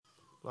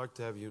I'd like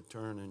to have you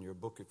turn in your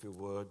book, if you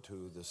would,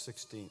 to the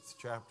 16th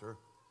chapter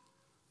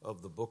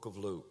of the book of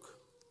Luke.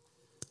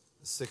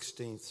 The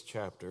 16th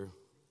chapter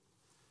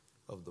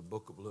of the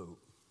book of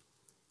Luke.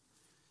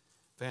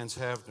 Vance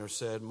Havner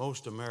said,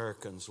 most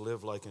Americans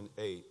live like an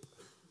ape,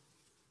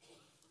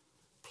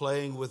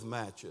 playing with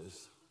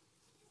matches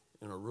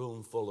in a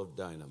room full of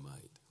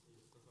dynamite.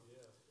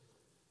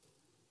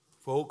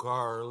 Folk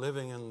are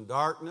living in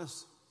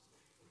darkness.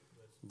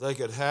 They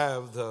could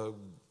have the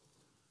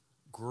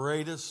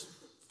greatest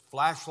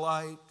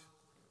flashlight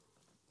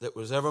that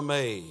was ever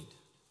made,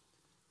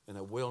 and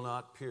it will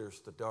not pierce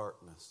the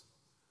darkness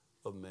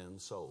of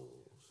men's souls.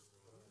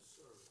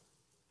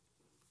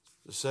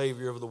 The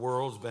Savior of the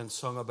world has been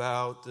sung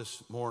about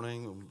this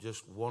morning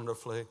just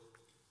wonderfully,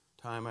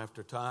 time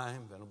after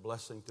time. Been a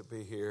blessing to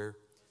be here.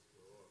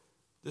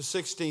 The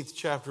 16th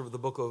chapter of the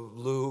book of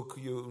Luke,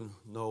 you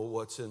know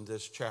what's in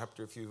this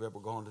chapter if you've ever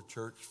gone to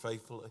church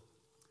faithfully.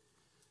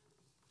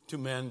 2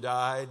 men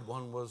died.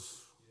 One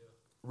was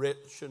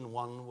rich and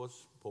one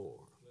was poor.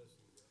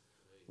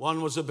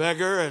 One was a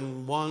beggar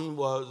and one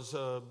was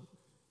a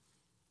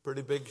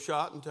pretty big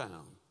shot in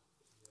town.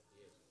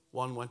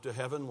 One went to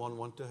heaven, one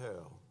went to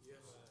hell.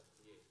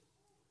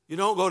 You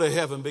don't go to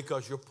heaven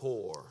because you're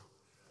poor.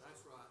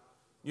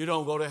 You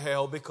don't go to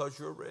hell because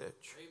you're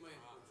rich.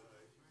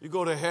 You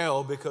go to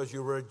hell because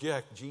you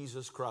reject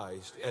Jesus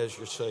Christ as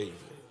your Savior.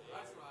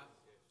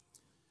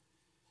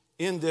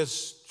 In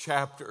this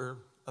chapter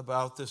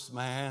about this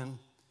man,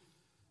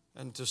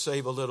 and to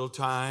save a little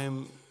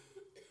time,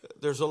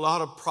 there's a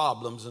lot of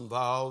problems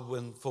involved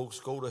when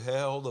folks go to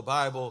hell. The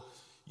Bible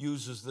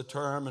uses the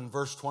term in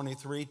verse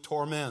 23,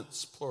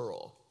 torments,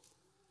 plural.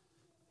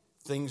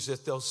 Things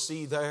that they'll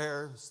see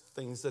there,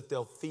 things that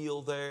they'll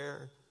feel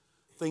there,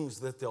 things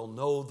that they'll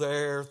know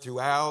there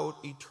throughout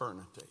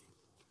eternity.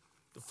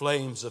 The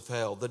flames of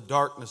hell, the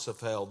darkness of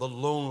hell, the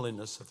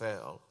loneliness of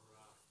hell,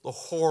 the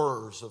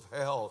horrors of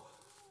hell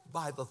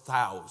by the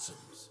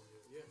thousands.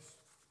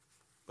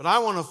 But I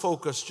want to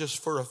focus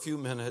just for a few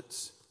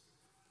minutes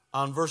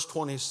on verse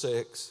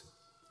 26.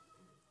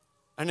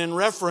 And in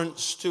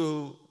reference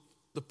to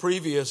the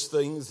previous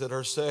things that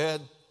are said,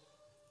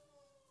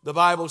 the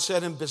Bible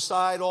said, and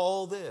beside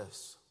all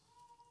this,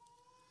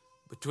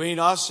 between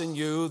us and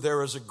you,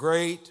 there is a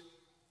great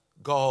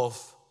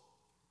gulf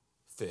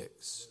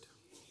fixed.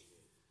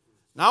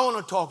 Now I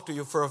want to talk to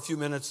you for a few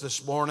minutes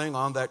this morning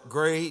on that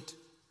great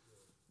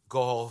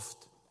gulf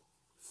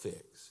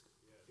fixed.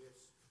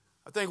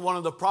 I think one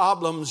of the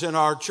problems in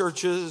our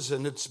churches,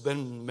 and it's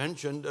been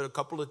mentioned a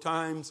couple of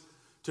times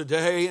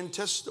today in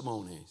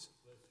testimonies,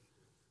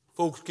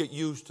 folks get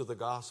used to the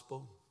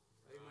gospel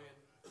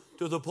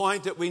to the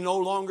point that we no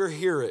longer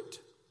hear it.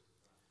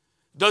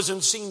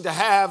 Doesn't seem to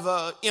have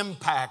an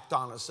impact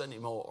on us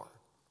anymore.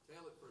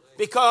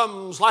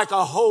 Becomes like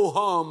a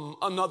ho-hum,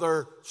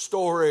 another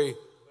story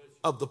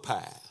of the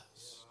past.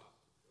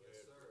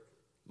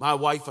 My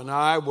wife and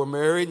I were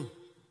married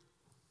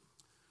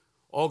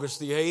August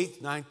the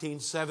 8th,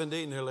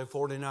 1970, nearly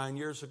 49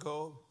 years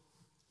ago.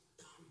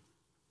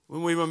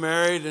 When we were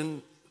married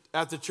and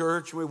at the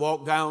church, we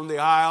walked down the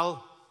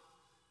aisle.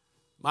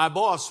 My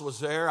boss was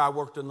there. I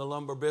worked in the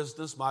lumber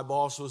business. My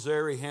boss was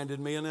there. He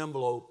handed me an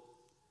envelope.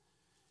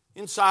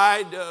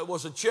 Inside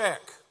was a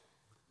check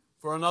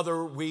for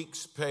another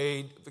week's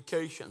paid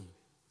vacation.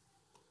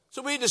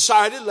 So we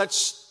decided,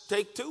 let's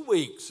take 2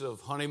 weeks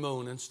of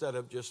honeymoon instead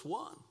of just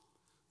one.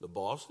 The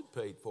boss had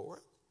paid for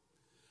it.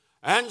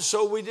 And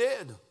so we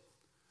did.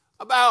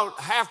 About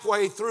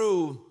halfway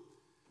through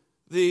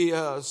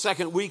the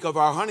second week of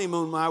our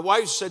honeymoon, my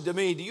wife said to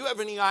me, do you have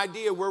any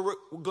idea where we're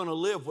going to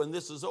live when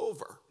this is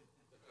over?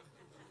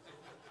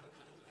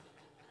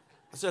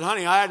 I said,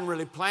 honey, I hadn't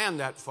really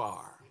planned that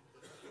far.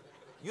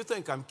 You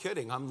think I'm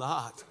kidding. I'm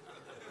not.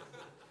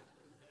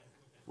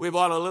 We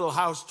bought a little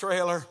house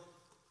trailer,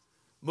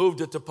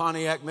 moved it to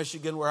Pontiac,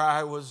 Michigan, where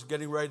I was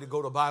getting ready to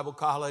go to Bible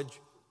college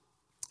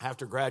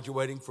after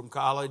graduating from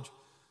college.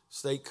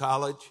 State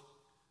college.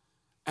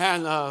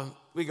 And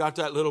we got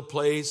that little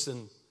place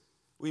and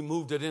we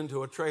moved it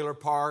into a trailer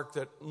park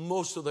that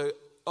most of the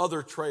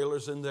other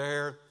trailers in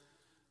there,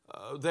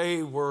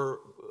 they were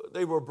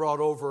brought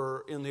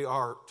over in the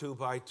ark 2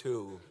 by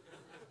 2.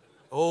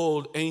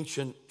 Old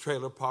ancient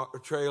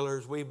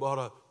trailers. We bought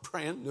a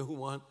brand new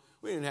one.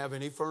 We didn't have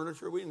any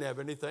furniture. We didn't have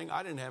anything.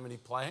 I didn't have any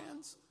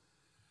plans.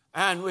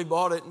 And we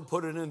bought it and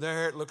put it in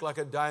there. It looked like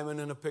a diamond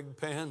in a pig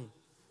pen.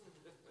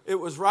 It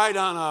was right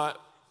on a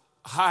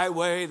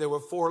highway. There were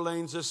 4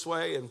 lanes this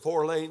way and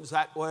 4 lanes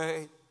that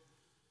way.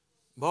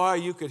 Boy,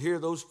 you could hear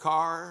those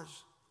cars.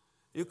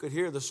 You could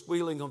hear the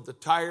squealing of the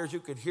tires. You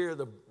could hear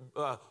the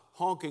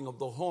honking of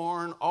the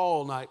horn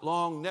all night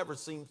long. Never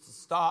seems to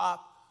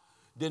stop.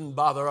 Didn't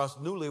bother us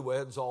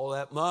newlyweds all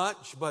that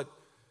much. But,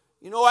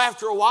 you know,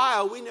 after a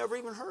while, we never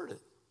even heard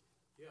it.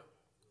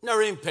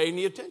 Never even paid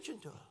any attention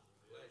to it.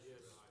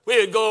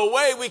 We'd go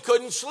away. We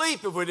couldn't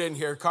sleep if we didn't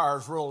hear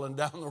cars rolling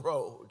down the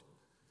road.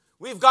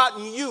 We've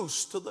gotten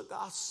used to the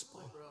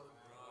gospel.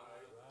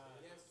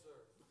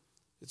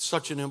 It's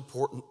such an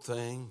important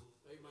thing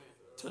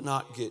to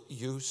not get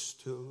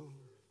used to.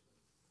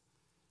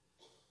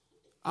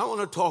 I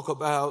want to talk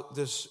about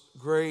this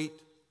great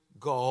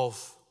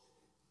gulf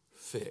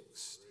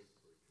fixed.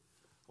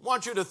 I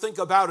want you to think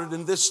about it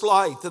in this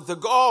light, that the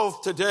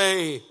gulf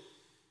today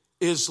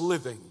is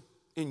living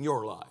in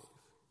your life.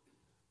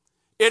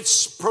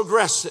 It's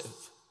progressive.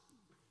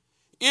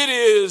 It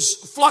is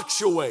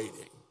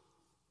fluctuating.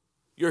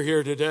 You're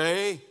here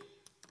today.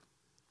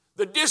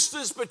 The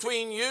distance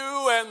between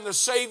you and the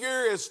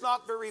Savior is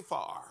not very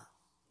far.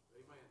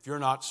 If you're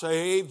not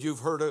saved, you've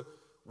heard a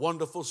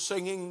wonderful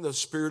singing. The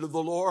Spirit of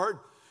the Lord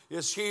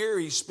is here.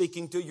 He's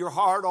speaking to your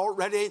heart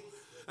already.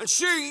 And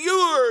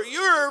sure,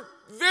 you're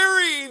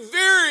very,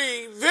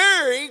 very,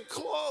 very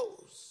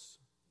close.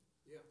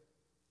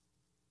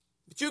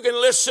 But you can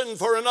listen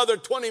for another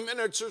 20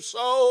 minutes or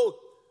so.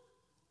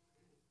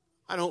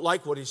 I don't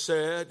like what he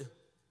said.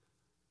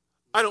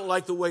 I don't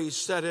like the way he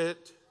said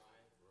it.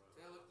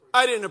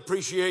 I didn't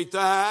appreciate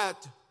that.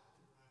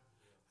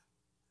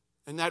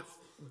 And that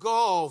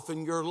gulf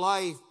in your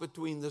life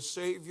between the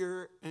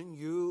Savior and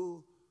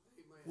you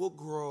will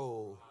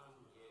grow.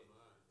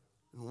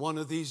 And one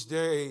of these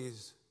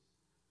days,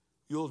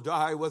 you'll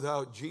die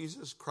without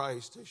Jesus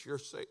Christ as your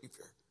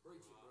Savior.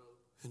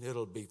 And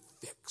it'll be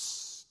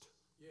fixed.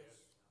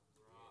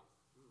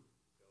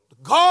 The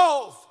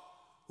gulf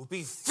will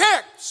be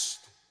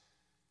fixed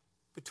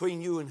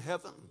between you and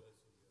heaven.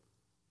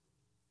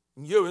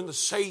 And you and the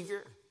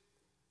Savior.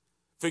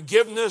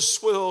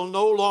 Forgiveness will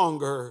no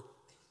longer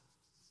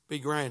be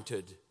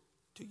granted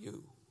to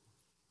you.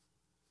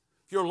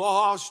 If you're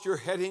lost, you're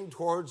heading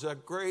towards a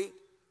great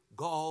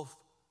gulf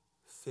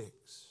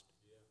fixed.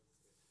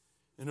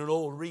 In an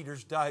old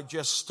Reader's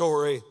Digest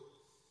story,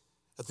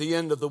 at the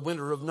end of the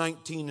winter of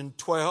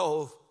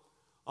 1912,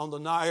 on the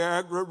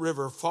Niagara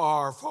River,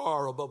 far,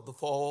 far above the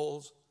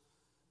falls.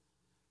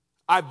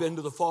 I've been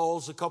to the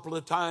falls a couple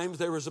of times.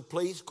 There is a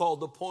place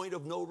called the Point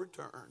of No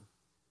Return.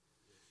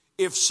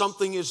 If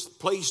something is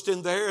placed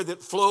in there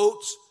that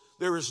floats,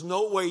 there is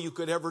no way you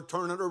could ever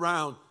turn it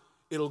around.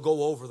 It'll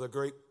go over the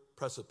great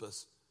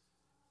precipice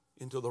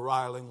into the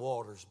riling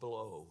waters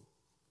below.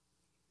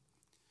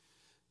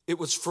 It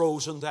was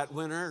frozen that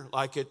winter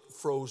like it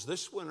froze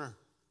this winter.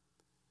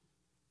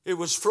 It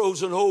was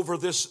frozen over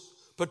this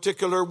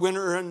particular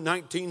winter in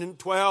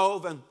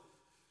 1912, and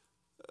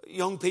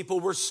young people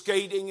were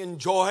skating,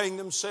 enjoying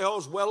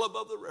themselves well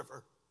above the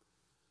river.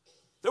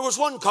 There was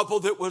one couple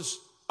that was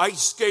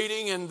ice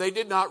skating, and they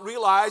did not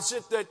realize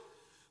it, that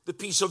the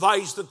piece of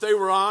ice that they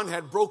were on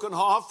had broken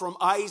off from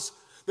ice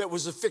that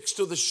was affixed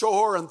to the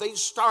shore, and they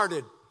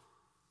started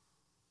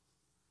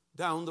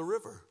down the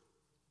river.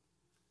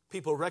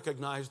 People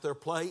recognized their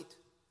plight.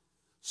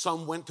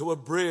 Some went to a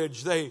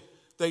bridge. They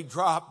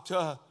dropped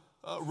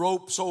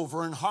ropes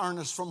over and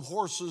harness from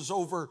horses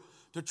over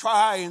to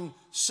try and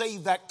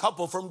save that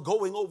couple from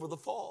going over the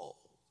fall.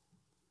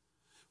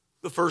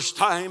 The first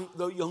time,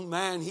 the young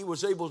man, he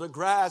was able to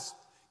grasp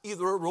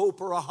either a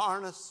rope or a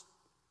harness.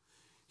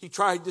 He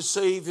tried to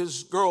save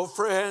his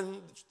girlfriend.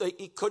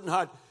 He could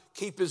not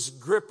keep his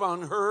grip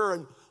on her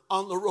and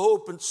on the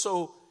rope, and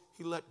so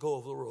he let go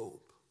of the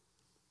rope.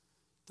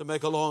 To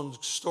make a long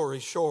story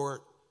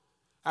short,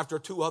 after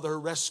 2 other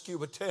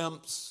rescue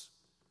attempts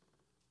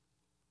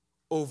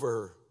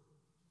over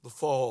the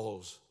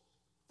falls,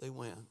 they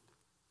went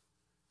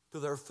to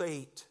their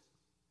fate.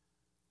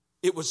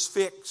 It was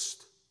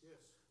fixed.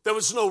 There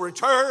was no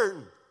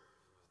return.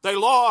 They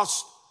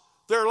lost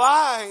their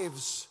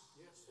lives.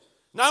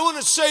 Now I want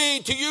to say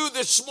to you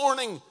this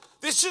morning,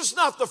 this is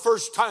not the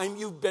first time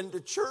you've been to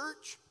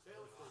church.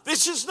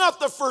 This is not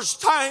the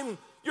first time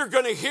you're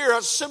going to hear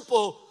a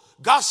simple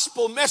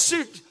gospel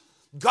message.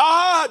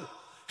 God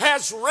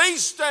has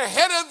raced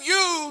ahead of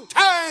you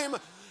time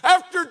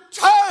after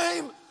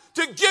time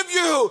to give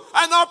you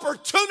an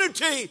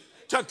opportunity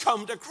to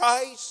come to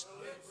Christ.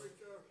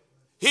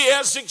 He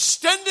has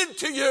extended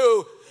to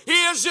you. He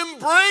has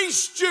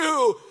embraced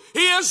you.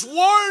 He has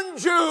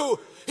warned you.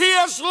 He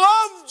has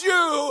loved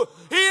you.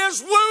 He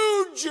has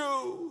wooed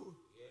you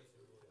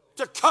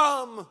to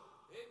come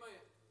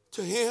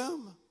to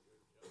Him.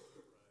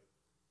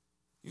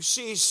 You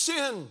see,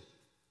 sin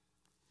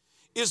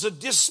is a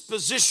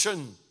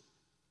disposition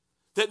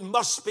that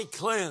must be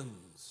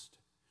cleansed.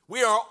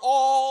 We are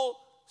all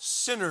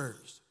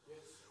sinners.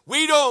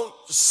 We don't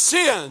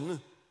sin.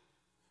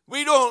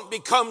 We don't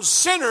become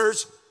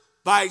sinners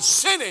by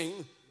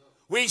sinning.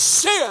 We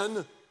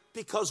sin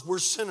because we're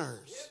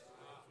sinners.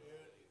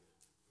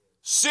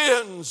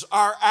 Sins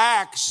are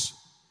acts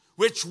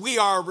which we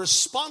are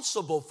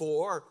responsible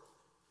for,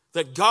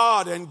 that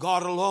God and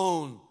God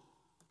alone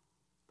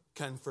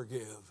can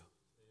forgive.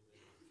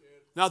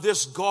 Now,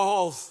 this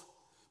gulf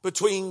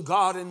between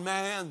God and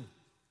man,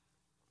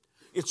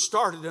 it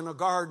started in a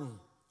garden,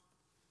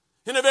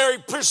 in a very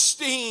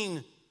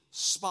pristine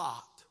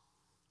spot,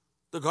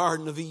 the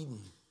Garden of Eden.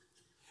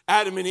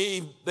 Adam and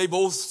Eve, they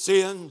both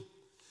sinned,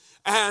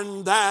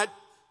 and that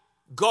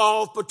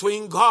gulf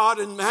between God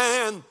and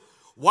man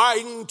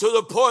widened to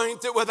the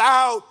point that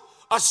without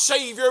a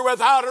Savior,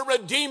 without a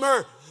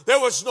Redeemer, there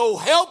was no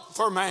help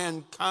for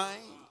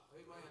mankind.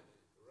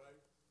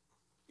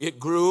 It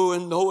grew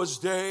in Noah's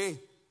day.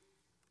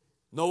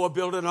 Noah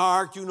built an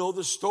ark, you know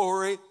the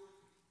story,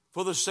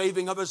 for the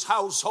saving of his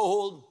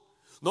household.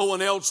 No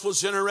one else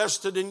was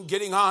interested in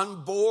getting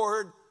on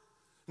board.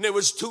 And it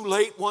was too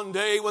late one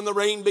day when the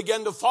rain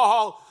began to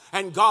fall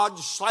and God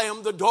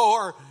slammed the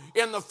door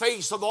in the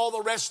face of all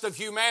the rest of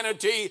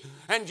humanity,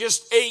 and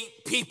just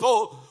 8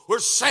 people were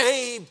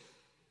saved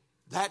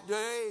that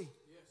day.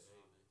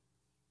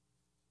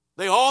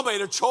 They all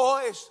made a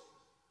choice.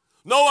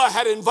 Noah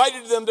had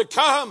invited them to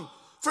come.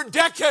 For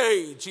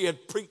decades he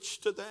had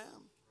preached to them.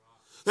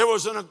 There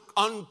was an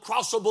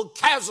uncrossable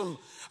chasm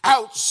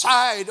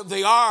outside of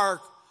the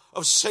ark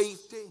of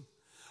safety.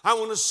 I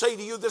want to say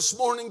to you this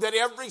morning that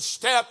every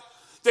step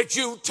that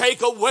you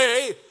take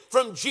away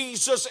from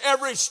Jesus,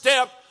 every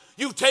step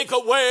you take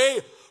away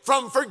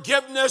from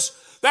forgiveness,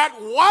 that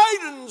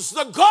widens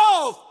the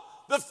gulf,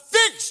 the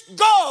fixed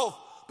gulf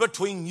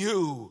between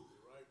you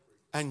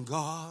and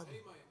God.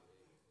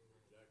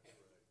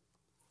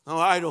 Now,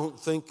 I don't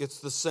think it's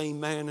the same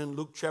man in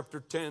Luke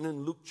chapter 10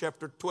 and Luke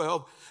chapter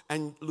 12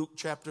 and Luke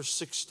chapter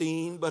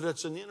 16, but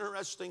it's an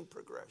interesting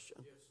progression.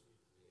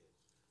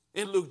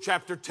 In Luke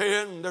chapter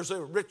 10, there's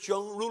a rich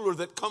young ruler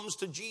that comes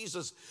to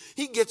Jesus.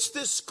 He gets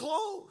this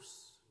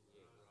close.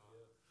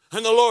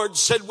 And the Lord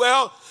said,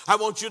 well, I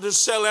want you to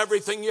sell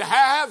everything you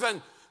have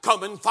and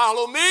come and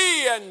follow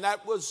me. And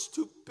that was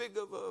too big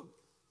of a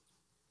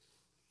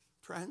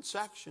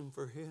transaction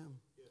for him.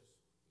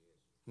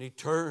 And he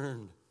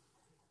turned.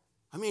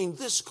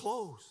 This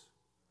close.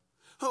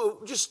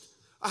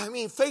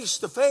 Face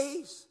to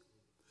face.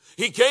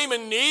 He came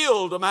and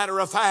kneeled, a matter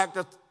of fact,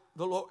 at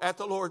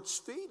the Lord's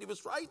feet. He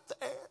was right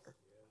there.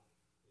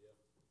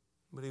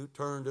 But he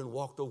turned and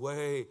walked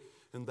away,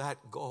 and that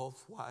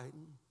gulf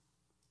widened.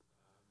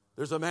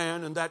 There's a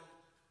man in that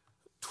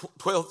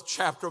 12th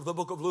chapter of the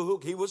book of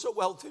Luke. He was a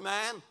wealthy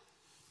man.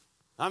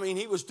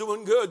 He was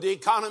doing good. The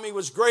economy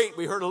was great.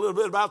 We heard a little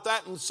bit about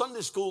that in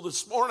Sunday school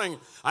this morning.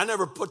 I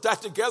never put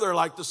that together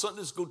like the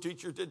Sunday school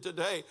teacher did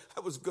today.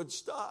 That was good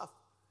stuff.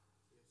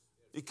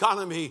 The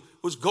economy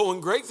was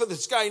going great for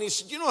this guy. And he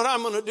said, you know what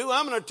I'm going to do?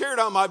 I'm going to tear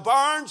down my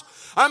barns.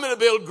 I'm going to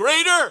build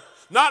greater.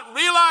 Not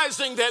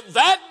realizing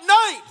that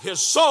night his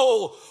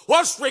soul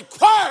was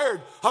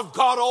required of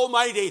God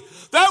Almighty.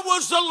 That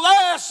was the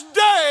last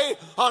day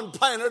on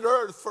planet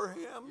Earth for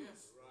him.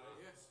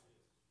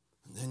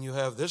 And then you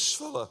have this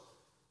fella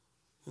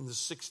in the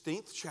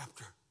 16th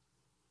chapter.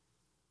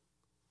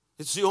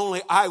 It's the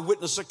only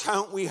eyewitness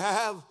account we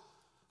have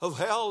of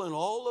hell in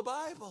all the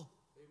Bible.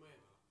 Amen.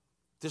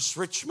 This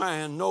rich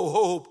man, no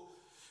hope.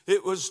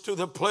 It was to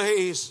the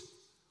place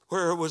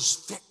where it was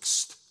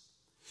fixed.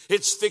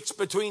 It's fixed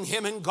between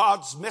him and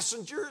God's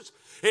messengers.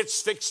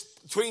 It's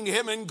fixed between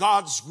him and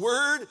God's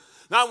word.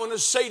 Now I want to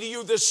say to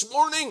you this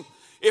morning,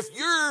 if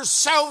your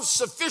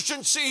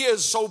self-sufficiency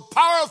is so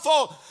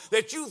powerful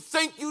that you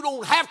think you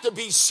don't have to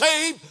be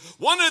saved,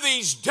 one of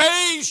these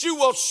days you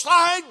will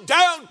slide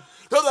down to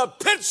the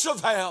pits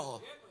of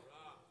hell.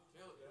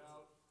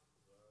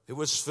 It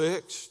was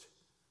fixed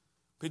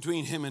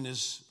between him and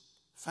his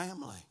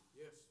family.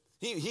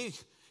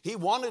 He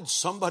wanted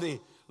somebody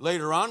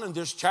later on in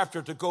this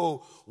chapter to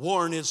go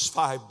warn his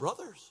 5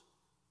 brothers.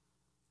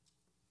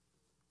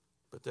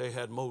 But they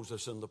had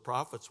Moses and the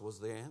prophets was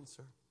the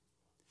answer.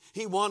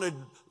 He wanted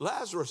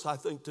Lazarus, I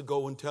think, to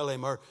go and tell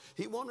him, or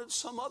he wanted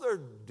some other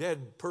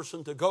dead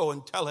person to go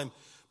and tell him.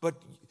 But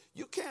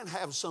you can't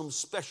have some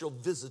special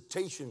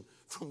visitation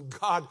from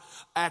God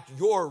at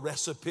your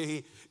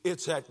recipe.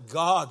 It's at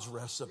God's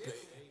recipe.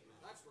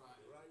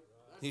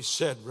 He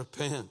said,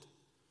 repent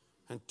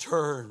and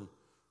turn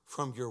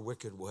from your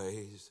wicked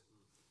ways.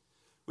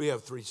 We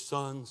have 3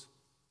 sons.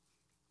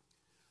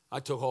 I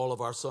took all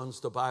of our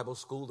sons to Bible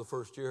school the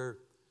first year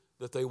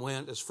that they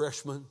went as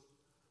freshmen.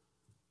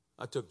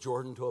 I took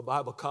Jordan to a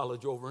Bible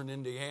college over in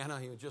Indiana.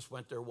 He just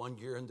went there 1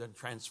 year and then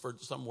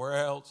transferred somewhere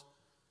else.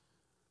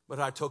 But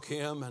I took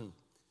him, and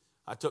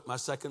I took my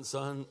second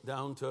son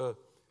down to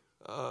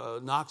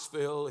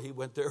Knoxville. He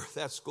went there at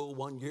that school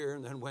 1 year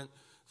and then went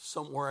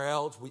somewhere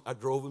else. I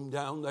drove him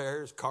down there.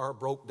 His car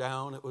broke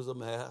down. It was a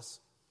mess.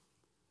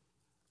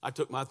 I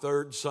took my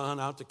third son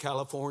out to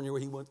California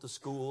where he went to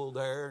school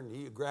there, and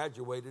he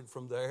graduated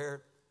from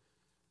there.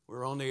 We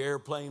were on the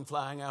airplane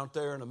flying out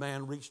there, and a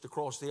man reached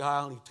across the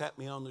aisle, and he tapped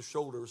me on the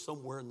shoulder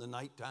somewhere in the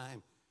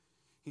nighttime.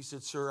 He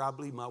said, sir, I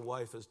believe my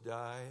wife has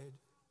died.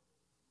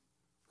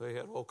 They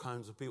had all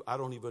kinds of people. I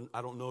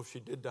don't know if she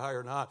did die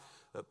or not.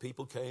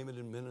 People came and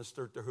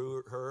administered to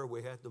her.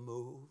 We had to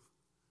move.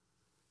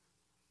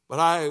 But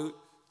I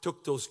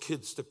took those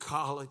kids to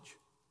college.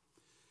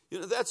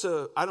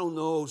 I don't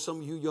know,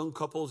 some of you young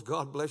couples,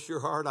 God bless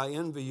your heart, I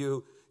envy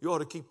you. You ought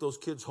to keep those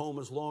kids home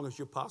as long as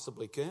you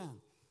possibly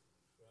can.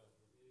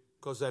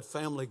 Because that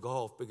family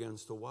gulf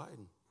begins to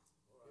widen.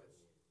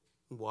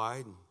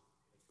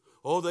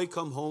 Oh, they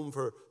come home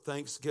for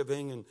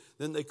Thanksgiving, and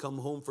then they come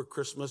home for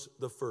Christmas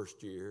the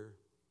first year.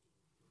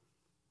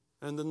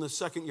 And then the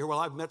second year, well,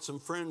 I've met some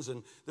friends,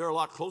 and they're a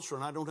lot closer,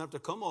 and I don't have to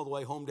come all the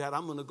way home, Dad.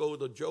 I'm going to go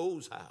to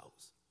Joe's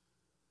house.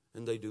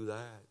 And they do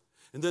that.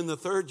 And then the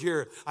third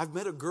year, I've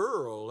met a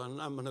girl,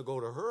 and I'm going to go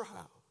to her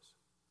house.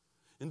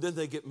 And then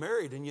they get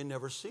married and you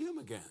never see them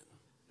again.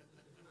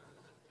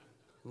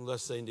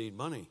 Unless they need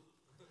money.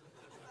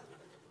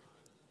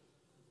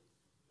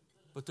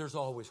 But there's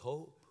always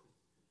hope.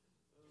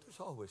 There's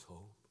always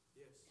hope.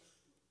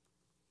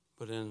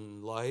 But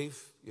in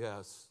life,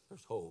 yes,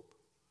 there's hope.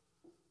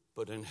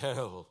 But in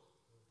hell,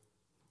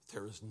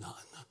 there is none.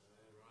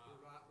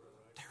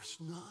 There's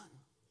none.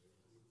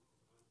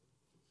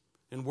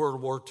 In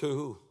World War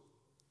II,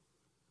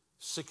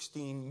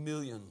 16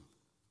 million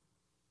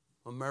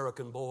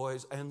American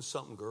boys and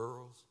some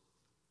girls,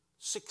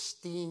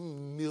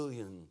 16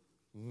 million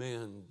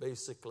men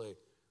basically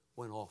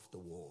went off to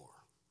war.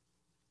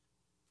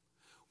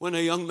 When a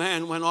young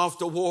man went off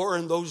to war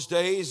in those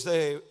days,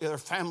 their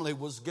family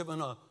was given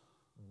a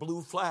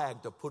blue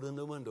flag to put in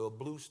the window, a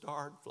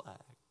blue-starred flag.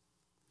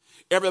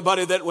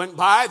 Everybody that went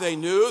by, they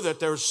knew that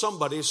there was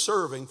somebody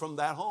serving from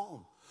that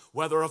home.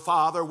 Whether a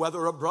father,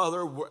 whether a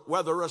brother,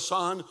 whether a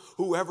son,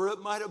 whoever it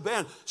might have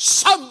been,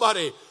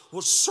 somebody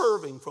was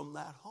serving from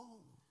that home.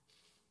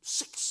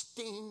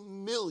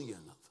 16 million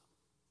of them.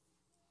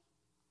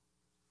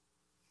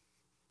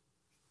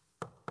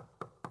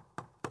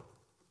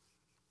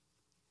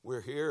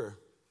 We're here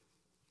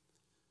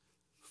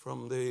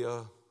from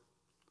the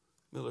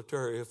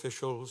military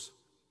officials.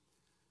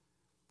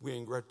 We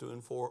regret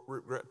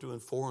to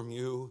inform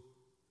you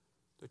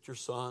that your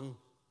son,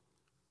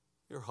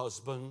 your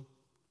husband,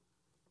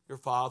 your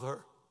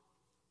father,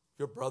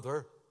 your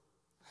brother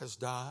has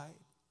died.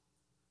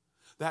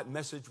 That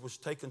message was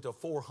taken to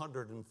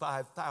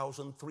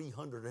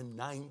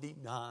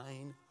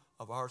 405,399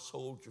 of our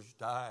soldiers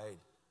died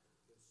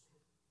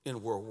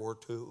in World War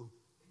II.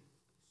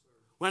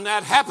 When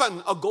that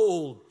happened, a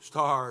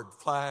gold-starred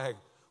flag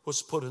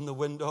was put in the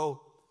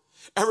window.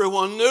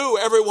 Everyone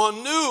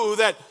knew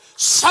that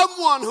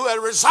someone who had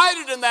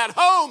resided in that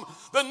home,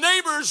 the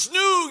neighbors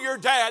knew your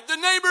dad, the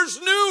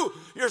neighbors knew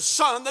your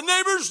son, the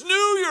neighbors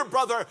knew your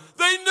brother.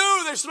 They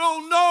knew. They said,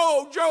 oh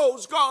no,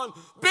 Joe's gone,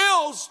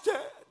 Bill's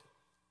dead.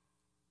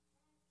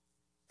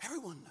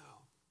 Everyone knew.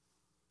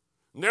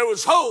 And there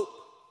was hope.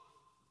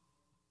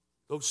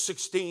 Those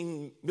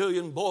 16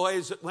 million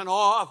boys that went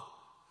off.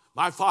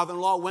 My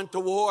father-in-law went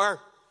to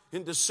war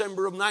in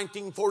December of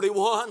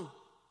 1941.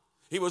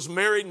 He was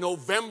married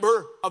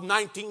November of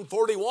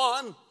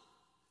 1941.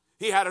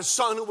 He had a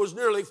son who was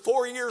nearly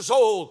 4 years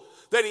old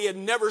that he had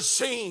never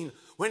seen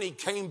when he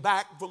came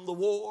back from the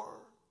war.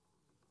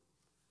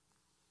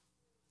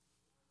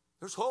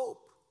 There's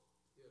hope.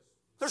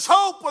 There's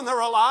hope when they're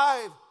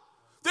alive.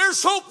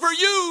 There's hope for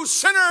you,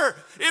 sinner.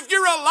 If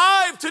you're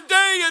alive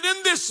today and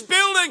in this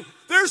building,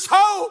 there's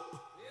hope.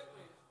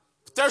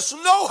 But there's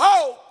no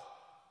hope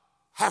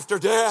after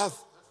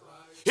death.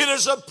 It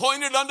is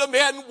appointed unto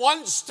men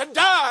once to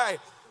die,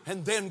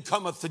 and then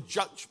cometh the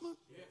judgment.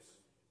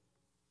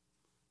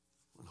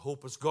 When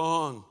hope is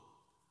gone,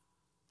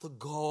 the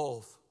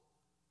gulf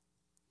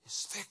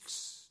is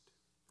fixed.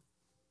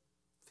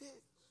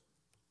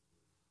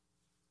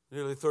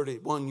 Nearly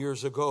 31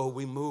 years ago,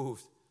 we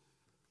moved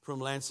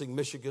from Lansing,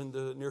 Michigan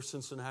to near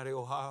Cincinnati,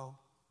 Ohio.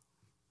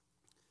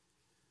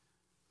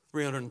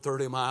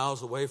 330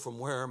 miles away from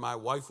where my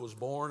wife was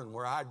born and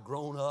where I'd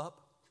grown up.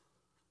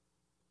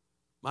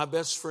 My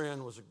best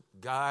friend was a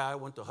guy I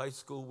went to high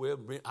school with.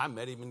 I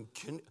met him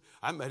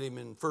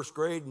in first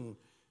grade, and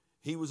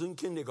he was in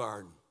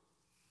kindergarten.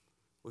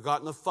 We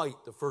got in a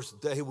fight the first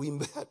day we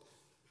met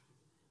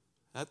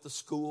at the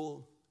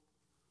school.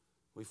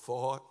 We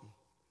fought,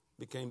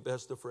 became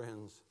best of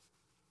friends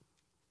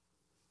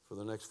for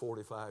the next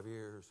 45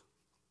 years.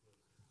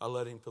 I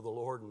led him to the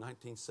Lord in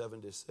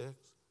 1976.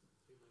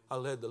 I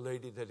led the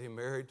lady that he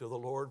married to the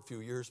Lord a few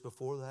years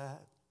before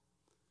that.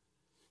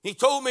 He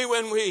told me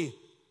when we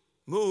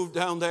moved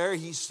down there,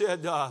 he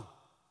said, that'll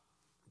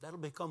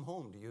become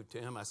home to you,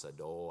 Tim. I said,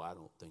 oh, I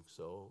don't think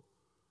so.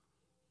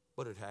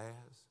 But it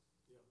has.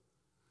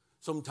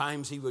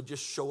 Sometimes he would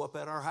just show up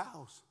at our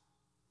house.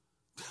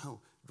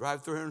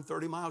 Drive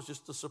 330 miles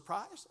just to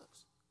surprise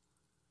us.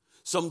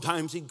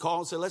 Sometimes he'd call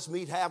and say, let's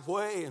meet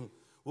halfway and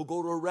we'll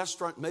go to a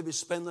restaurant and maybe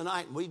spend the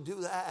night. And we'd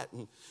do that.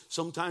 And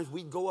sometimes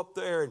we'd go up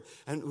there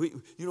and we,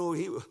 as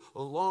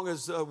long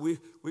as we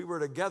were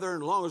together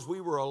and as long as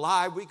we were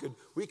alive,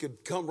 we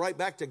could come right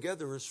back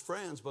together as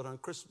friends. But on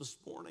Christmas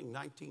morning,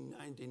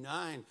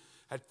 1999,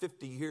 at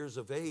 50 years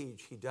of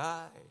age, he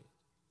died.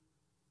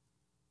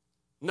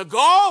 And the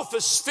gulf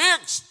is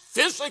fixed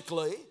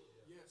physically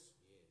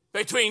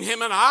between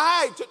him and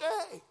I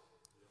today.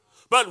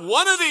 But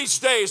one of these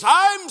days,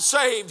 I'm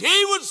saved. He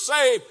was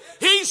saved.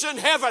 He's in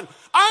heaven.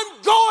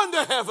 I'm going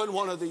to heaven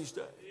one of these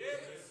days.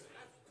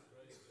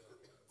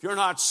 If you're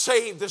not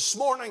saved this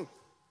morning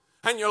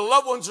and your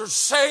loved ones are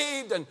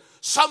saved and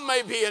some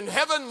may be in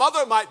heaven,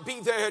 mother might be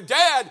there,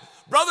 dad,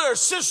 brother,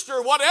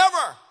 sister,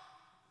 whatever,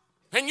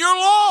 and you're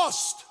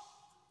lost.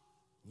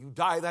 You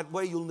die that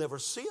way, you'll never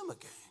see them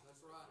again.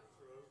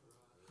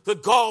 The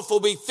gulf will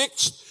be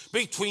fixed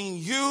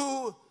between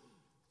you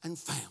and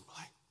family.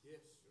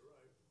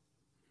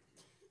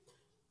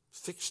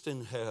 Fixed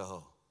in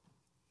hell,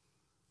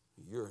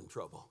 you're in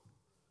trouble.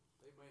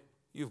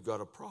 You've got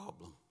a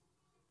problem.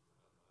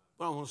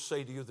 But I want to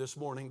say to you this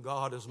morning,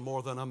 God is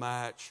more than a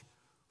match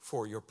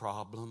for your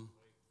problem.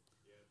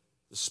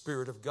 The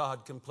Spirit of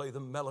God can play the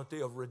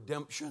melody of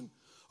redemption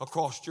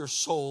across your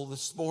soul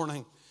this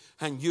morning.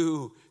 And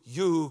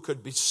you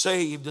could be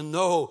saved and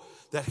know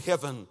that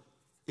heaven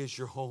is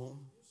your home.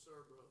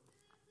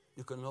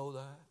 You can know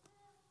that.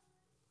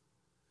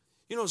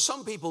 You know,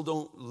 some people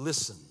don't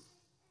listen.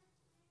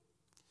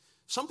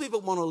 Some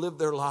people want to live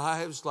their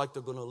lives like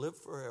they're going to live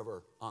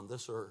forever on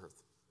this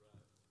earth.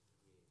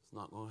 It's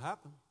not going to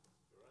happen.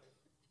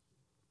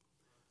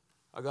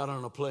 I got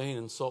on a plane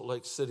in Salt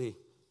Lake City,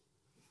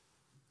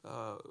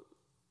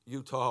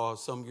 Utah,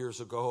 some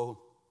years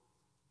ago,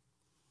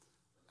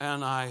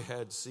 and I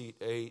had seat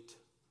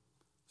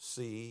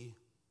 8C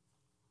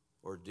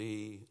or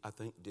D, I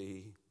think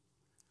D.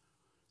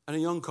 And a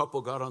young couple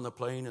got on the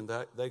plane, and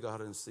they got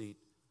in seat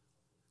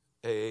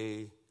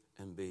A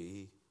and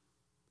B.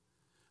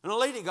 And a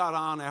lady got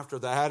on after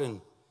that, and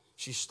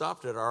she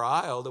stopped at our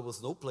aisle. There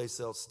was no place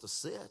else to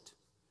sit.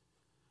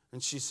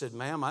 And she said,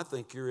 "Ma'am, I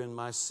think you're in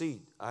my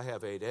seat. I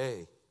have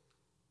 8A.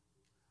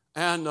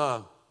 And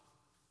the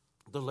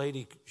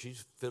lady, she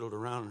fiddled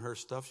around in her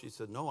stuff. She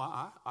said, "No,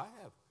 I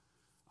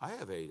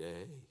have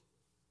 8A.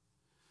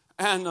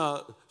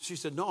 And she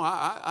said, "No,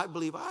 I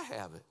believe I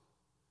have it."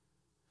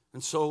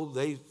 And so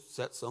they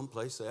sat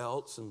someplace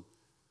else, and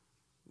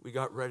we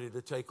got ready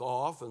to take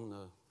off, and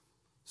the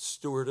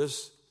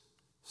stewardess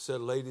said,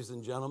 "Ladies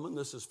and gentlemen,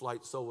 this is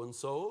flight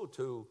so-and-so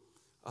to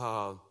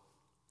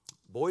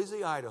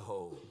Boise,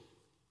 Idaho."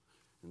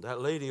 And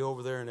that lady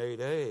over there in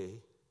 8A,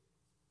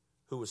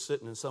 who was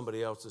sitting in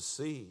somebody else's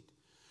seat,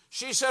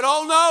 she said,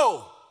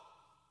 "Oh,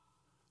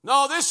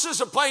 no, this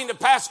is a plane to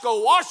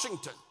Pasco,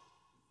 Washington."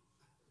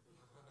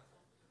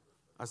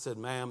 I said,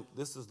 "Ma'am,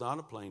 this is not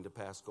a plane to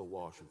Pasco,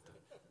 Washington.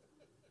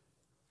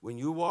 When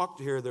you walked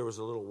here, there was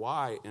a little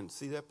Y, and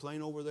see that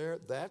plane over there?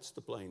 That's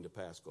the plane to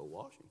Pasco,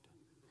 Washington.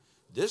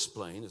 This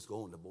plane is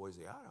going to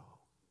Boise, Idaho."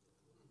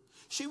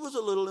 She was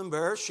a little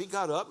embarrassed. She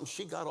got up and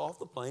she got off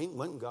the plane,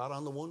 went and got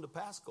on the one to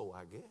Pasco,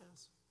 I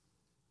guess.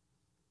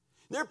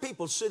 There are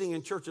people sitting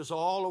in churches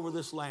all over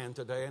this land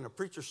today, and a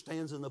preacher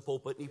stands in the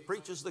pulpit and he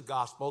preaches the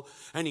gospel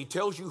and he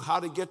tells you how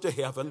to get to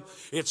heaven.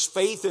 It's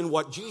faith in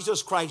what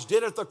Jesus Christ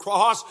did at the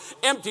cross,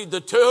 emptied the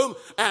tomb,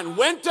 and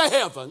went to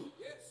heaven.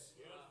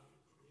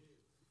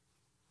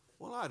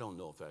 Well, I don't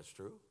know if that's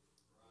true.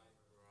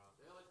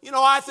 You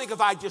know, I think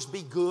if I just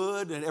be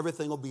good and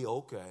everything will be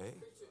okay.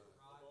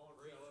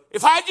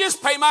 If I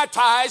just pay my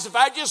tithes, if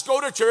I just go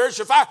to church,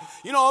 if I,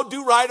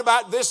 do right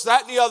about this,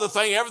 that, and the other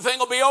thing, everything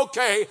will be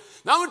okay.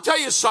 Now, I'm going to tell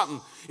you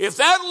something. If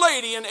that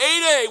lady in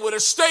 8A would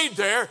have stayed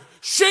there,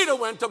 she'd have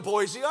went to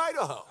Boise,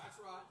 Idaho.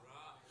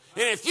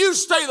 And if you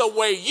stay the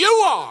way you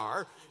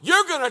are,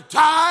 you're going to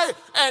die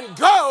and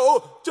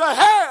go to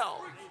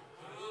hell.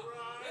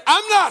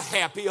 I'm not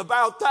happy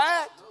about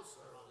that.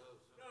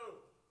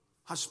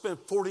 I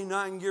spent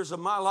 49 years of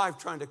my life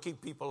trying to keep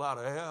people out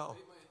of hell.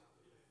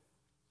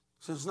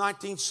 Since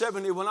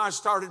 1970, when I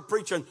started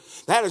preaching,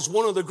 that is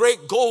one of the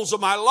great goals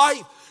of my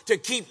life, to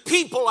keep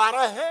people out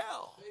of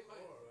hell.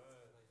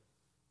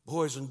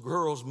 Boys and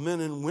girls,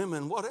 men and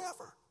women,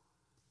 whatever.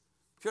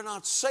 If you're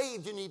not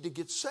saved, you need to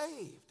get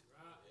saved.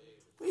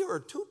 We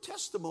heard two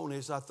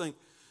testimonies, I think,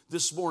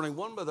 this morning.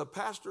 One by the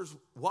pastor's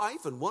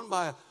wife and one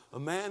by a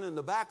man in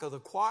the back of the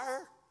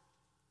choir.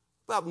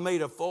 About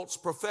made a false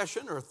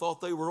profession or thought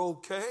they were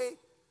okay.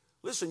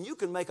 Listen, you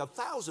can make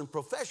 1,000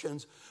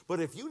 professions, but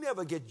if you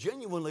never get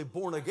genuinely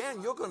born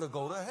again, you're going to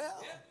go to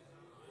hell.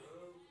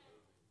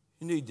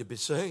 You need to be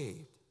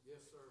saved.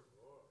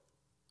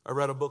 I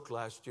read a book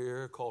last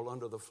year called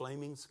Under the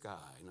Flaming Sky,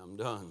 and I'm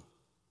done.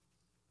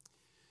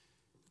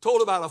 It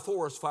told about a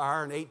forest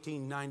fire in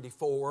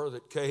 1894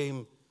 that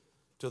came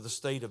to the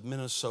state of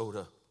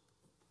Minnesota.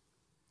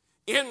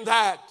 In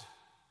that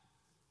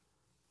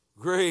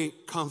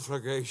great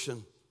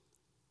conflagration,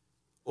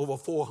 over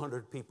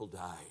 400 people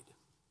died.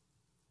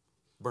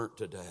 Burnt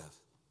to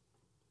death.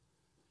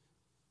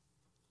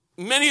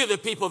 Many of the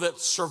people that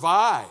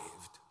survived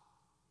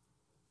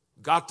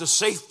got to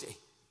safety.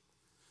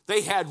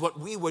 They had what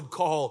we would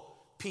call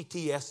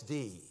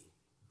PTSD,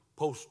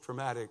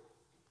 post-traumatic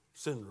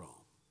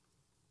syndrome.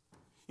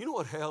 You know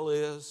what hell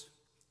is?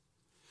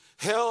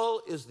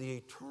 Hell is the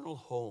eternal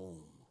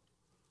home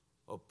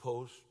of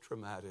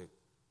post-traumatic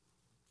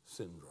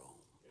syndrome.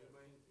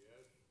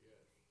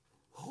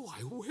 Oh,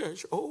 I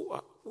wish. Oh,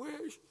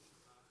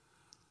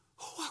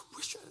 I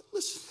wish I had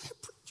listened to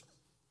that preacher.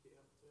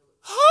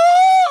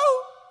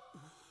 Oh,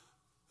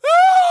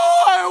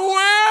 I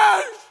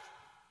wish.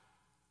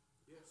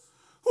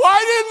 Why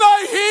didn't I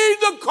heed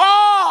the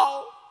call?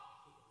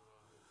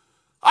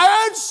 I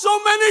had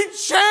so many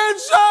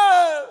chances.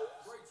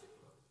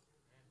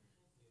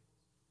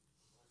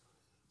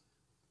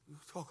 You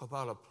talk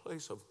about a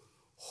place of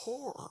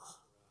horror.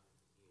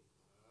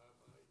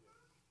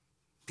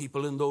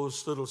 People in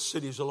those little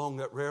cities along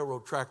that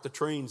railroad track, the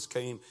trains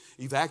came,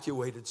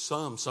 evacuated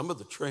some. Some of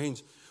the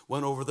trains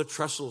went over the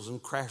trestles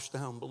and crashed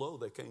down below.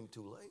 They came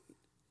too late.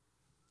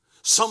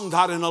 Some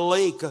got in a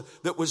lake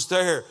that was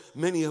there.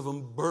 Many of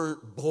them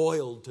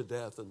boiled to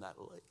death in that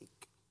lake.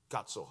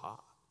 Got so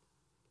hot.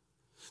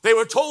 They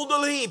were told to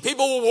leave.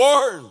 People were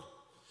warned.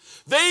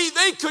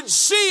 They could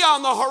see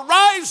on the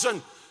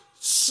horizon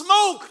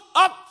smoke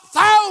up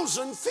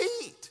 1,000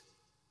 feet.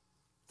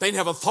 They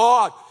never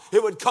thought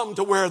it would come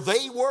to where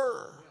they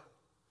were.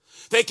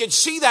 They could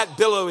see that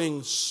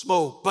billowing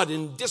smoke, but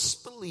in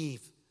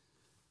disbelief,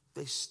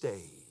 they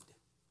stayed.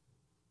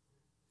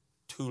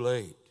 Too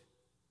late.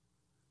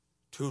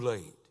 Too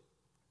late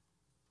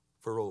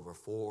for over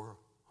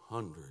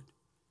 400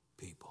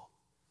 people.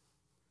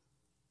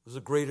 It was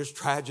the greatest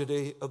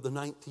tragedy of the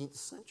 19th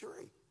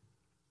century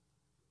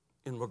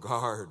in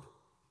regard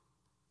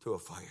to a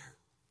fire.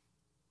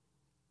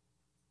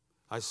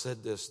 I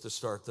said this to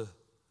start the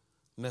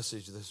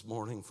message this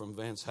morning from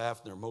Vance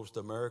Hafner. Most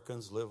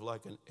Americans live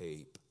like an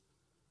ape,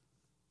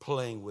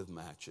 playing with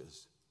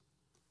matches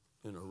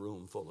in a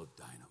room full of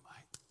dynamite.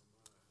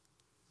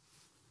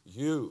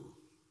 You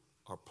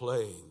are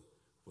playing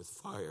with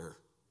fire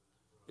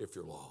if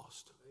you're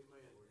lost.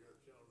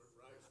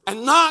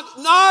 And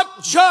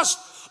not just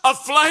a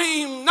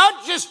flame,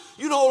 not just,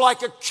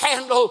 like a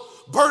candle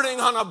burning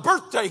on a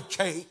birthday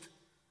cake.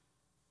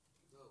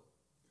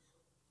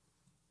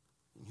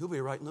 You'll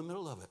be right in the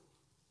middle of it.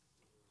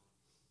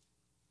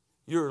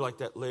 You're like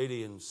that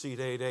lady in Seat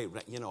 8A.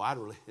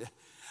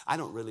 I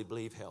don't really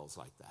believe hell's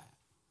like that.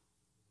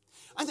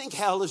 I think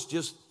hell is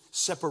just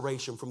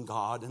separation from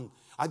God, and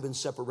I've been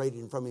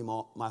separated from Him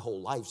my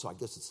whole life, so I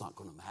guess it's not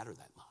going to matter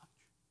that much.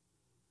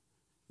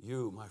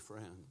 You, my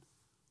friend,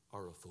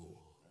 are a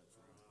fool.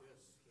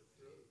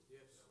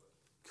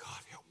 God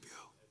help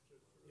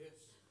you.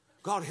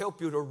 God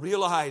help you to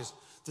realize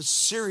the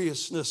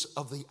seriousness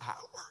of the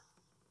hour.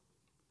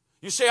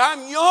 You say,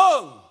 I'm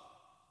young.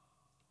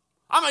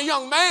 I'm a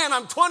young man.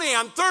 I'm 20.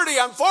 I'm 30.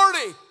 I'm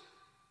 40.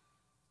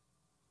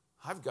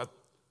 I've got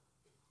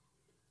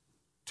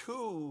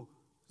 2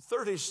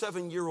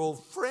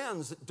 37-year-old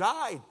friends that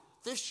died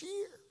this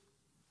year.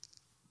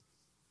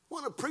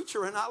 One a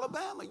preacher in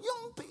Alabama.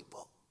 Young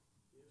people.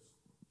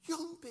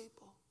 Young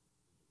people.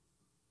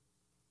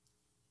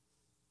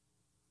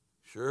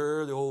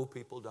 Sure, the old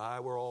people die.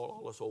 We're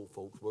all us old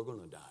folks, we're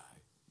going to die.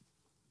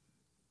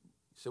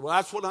 You say, well,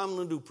 that's what I'm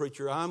going to do,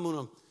 preacher. I'm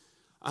going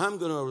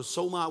to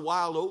sow my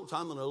wild oats.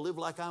 I'm going to live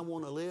like I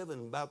want to live.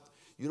 And about,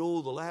 the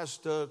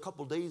last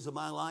couple days of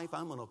my life,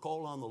 I'm going to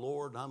call on the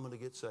Lord and I'm going to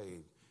get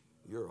saved.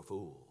 You're a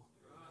fool.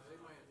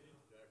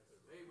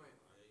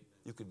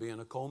 You could be in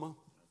a coma.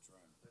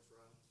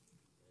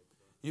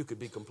 You could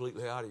be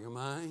completely out of your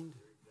mind.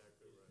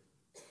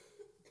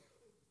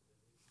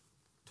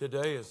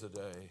 Today is the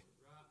day.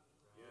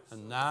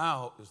 And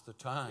now is the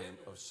time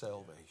of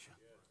salvation.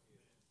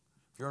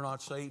 If you're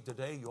not saved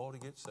today, you ought to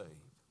get saved.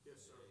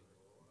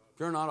 If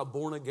you're not a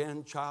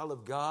born-again child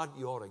of God,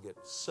 you ought to get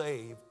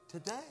saved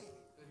today.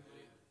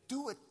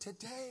 Do it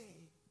today.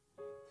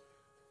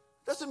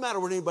 Doesn't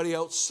matter what anybody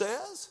else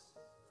says.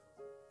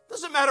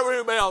 Doesn't matter what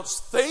anybody else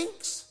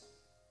thinks.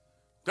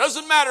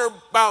 Doesn't matter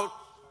about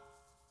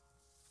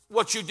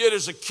what you did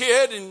as a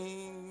kid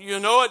and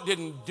it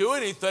didn't do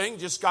anything,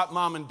 just got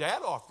mom and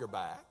dad off your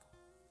back.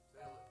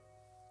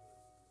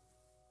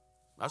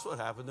 That's what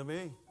happened to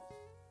me.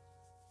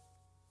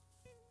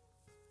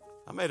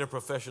 I made a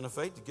profession of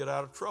faith to get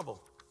out of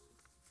trouble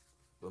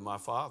with my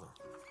father.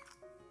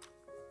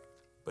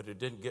 But it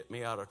didn't get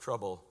me out of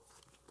trouble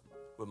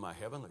with my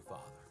heavenly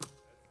Father.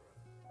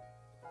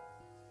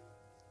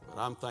 And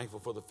I'm thankful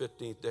for the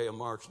 15th day of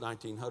March,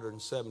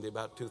 1970,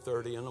 about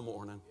 2:30 in the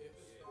morning,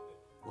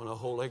 when the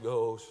Holy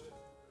Ghost,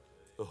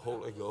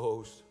 who'd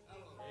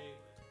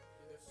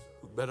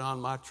been on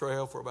my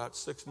trail for about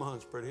 6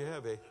 months, pretty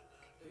heavy,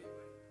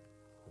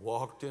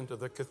 walked into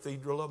the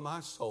cathedral of my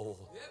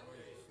soul.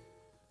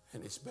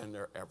 And He's been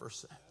there ever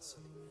since.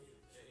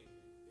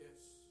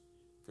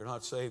 If you're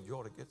not saved, you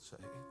ought to get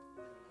saved.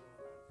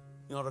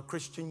 You're not a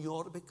Christian, you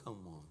ought to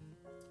become one.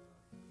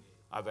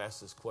 I've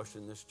asked this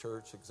question in this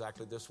church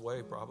exactly this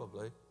way,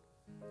 probably.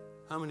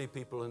 How many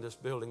people in this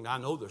building, I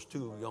know there's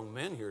 2 young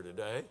men here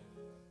today,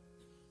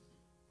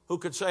 who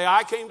could say,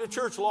 I came to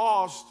church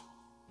lost,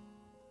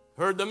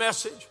 heard the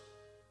message,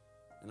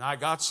 and I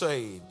got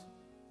saved.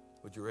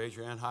 Would you raise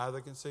your hand high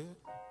that can see it?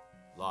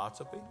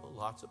 Lots of people,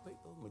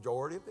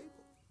 majority of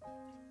people.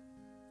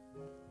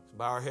 Let's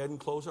bow our head and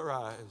close our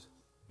eyes.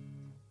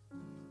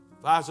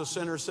 If I was a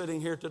sinner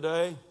sitting here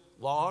today,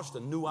 lost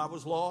and knew I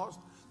was lost,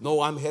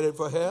 know I'm headed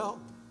for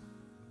hell,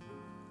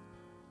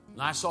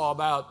 and I saw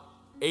about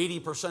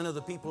 80% of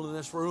the people in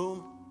this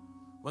room,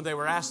 when they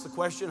were asked the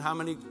question, how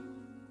many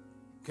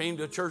came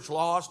to church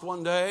lost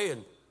one day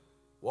and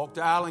walked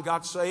the aisle and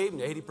got saved,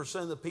 and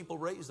 80% of the people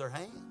raised their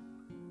hand.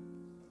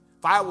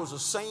 If I was a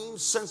sane,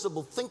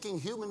 sensible, thinking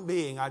human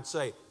being, I'd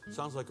say,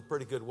 sounds like a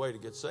pretty good way to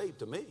get saved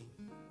to me.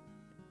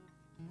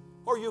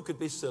 Or you could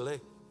be silly.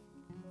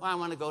 Well, I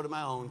want to go to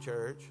my own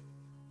church.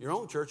 Your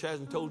own church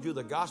hasn't told you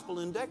the gospel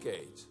in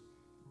decades.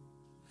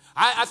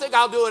 I think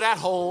I'll do it at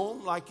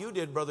home like you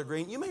did, Brother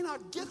Green. You may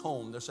not get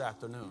home this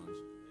afternoon.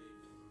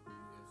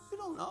 You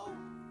don't know.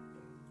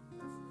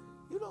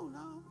 You don't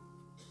know.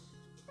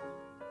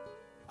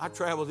 I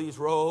travel these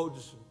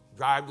roads,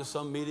 drive to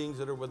some meetings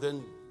that are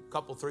within a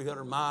couple,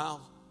 300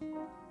 miles.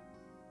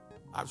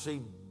 I've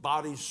seen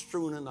bodies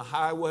strewn in the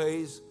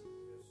highways.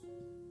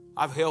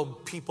 I've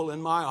held people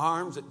in my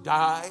arms that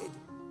died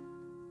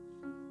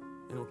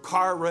in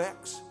car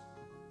wrecks.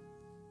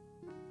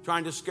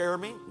 Trying to scare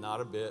me?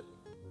 Not a bit.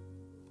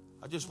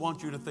 I just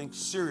want you to think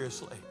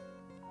seriously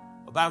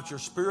about your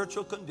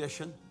spiritual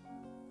condition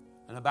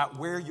and about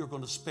where you're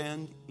going to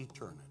spend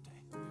eternity.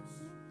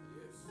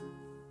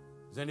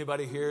 Is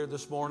anybody here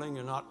this morning,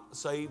 you're not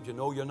saved, you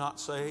know you're not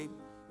saved?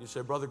 You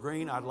say, Brother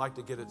Green, I'd like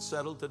to get it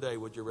settled today.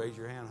 Would you raise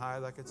your hand high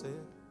like I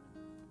said?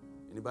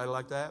 Anybody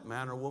like that?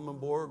 Man or woman,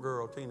 boy or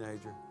girl,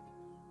 teenager.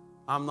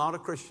 I'm not a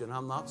Christian,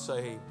 I'm not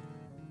saved,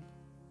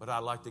 but I'd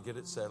like to get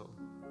it settled.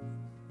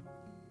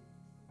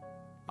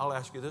 I'll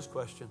ask you this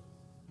question.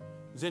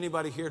 Is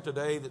anybody here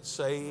today that's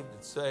saved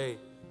and say,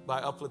 by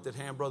uplifted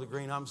hand, Brother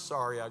Green, I'm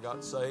sorry I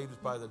got saved.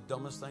 It's probably the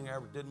dumbest thing I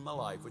ever did in my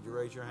life. Would you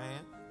raise your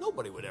hand?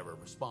 Nobody would ever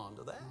respond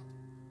to that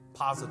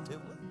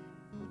positively.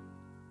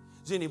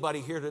 Is anybody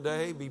here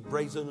today be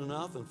brazen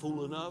enough and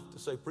fool enough to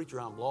say,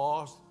 Preacher, I'm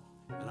lost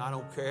and I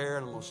don't care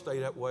and I'm going to stay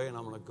that way and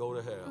I'm going to go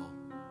to hell?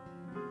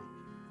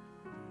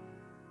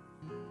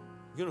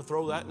 You going to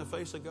throw that in the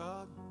face of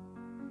God?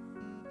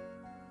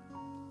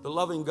 The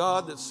loving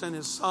God that sent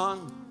His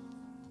Son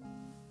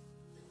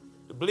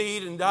to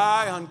bleed and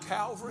die on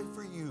Calvary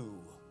for you,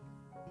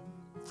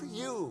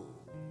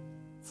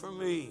 for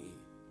me,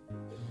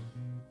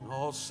 and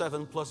all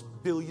 7+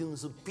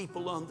 billions of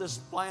people on this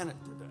planet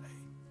today.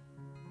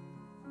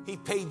 He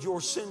paid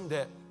your sin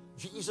debt.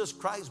 Jesus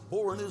Christ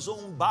bore in His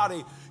own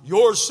body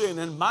your sin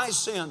and my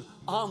sin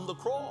on the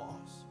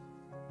cross.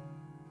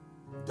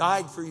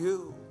 Died for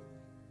you.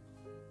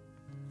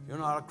 If you're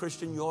not a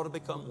Christian, you ought to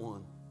become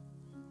one.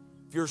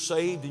 If you're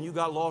saved and you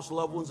got lost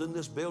loved ones in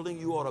this building,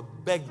 you ought to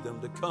beg them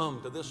to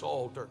come to this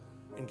altar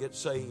and get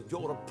saved. You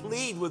ought to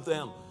plead with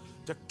them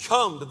to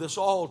come to this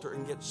altar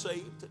and get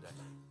saved today.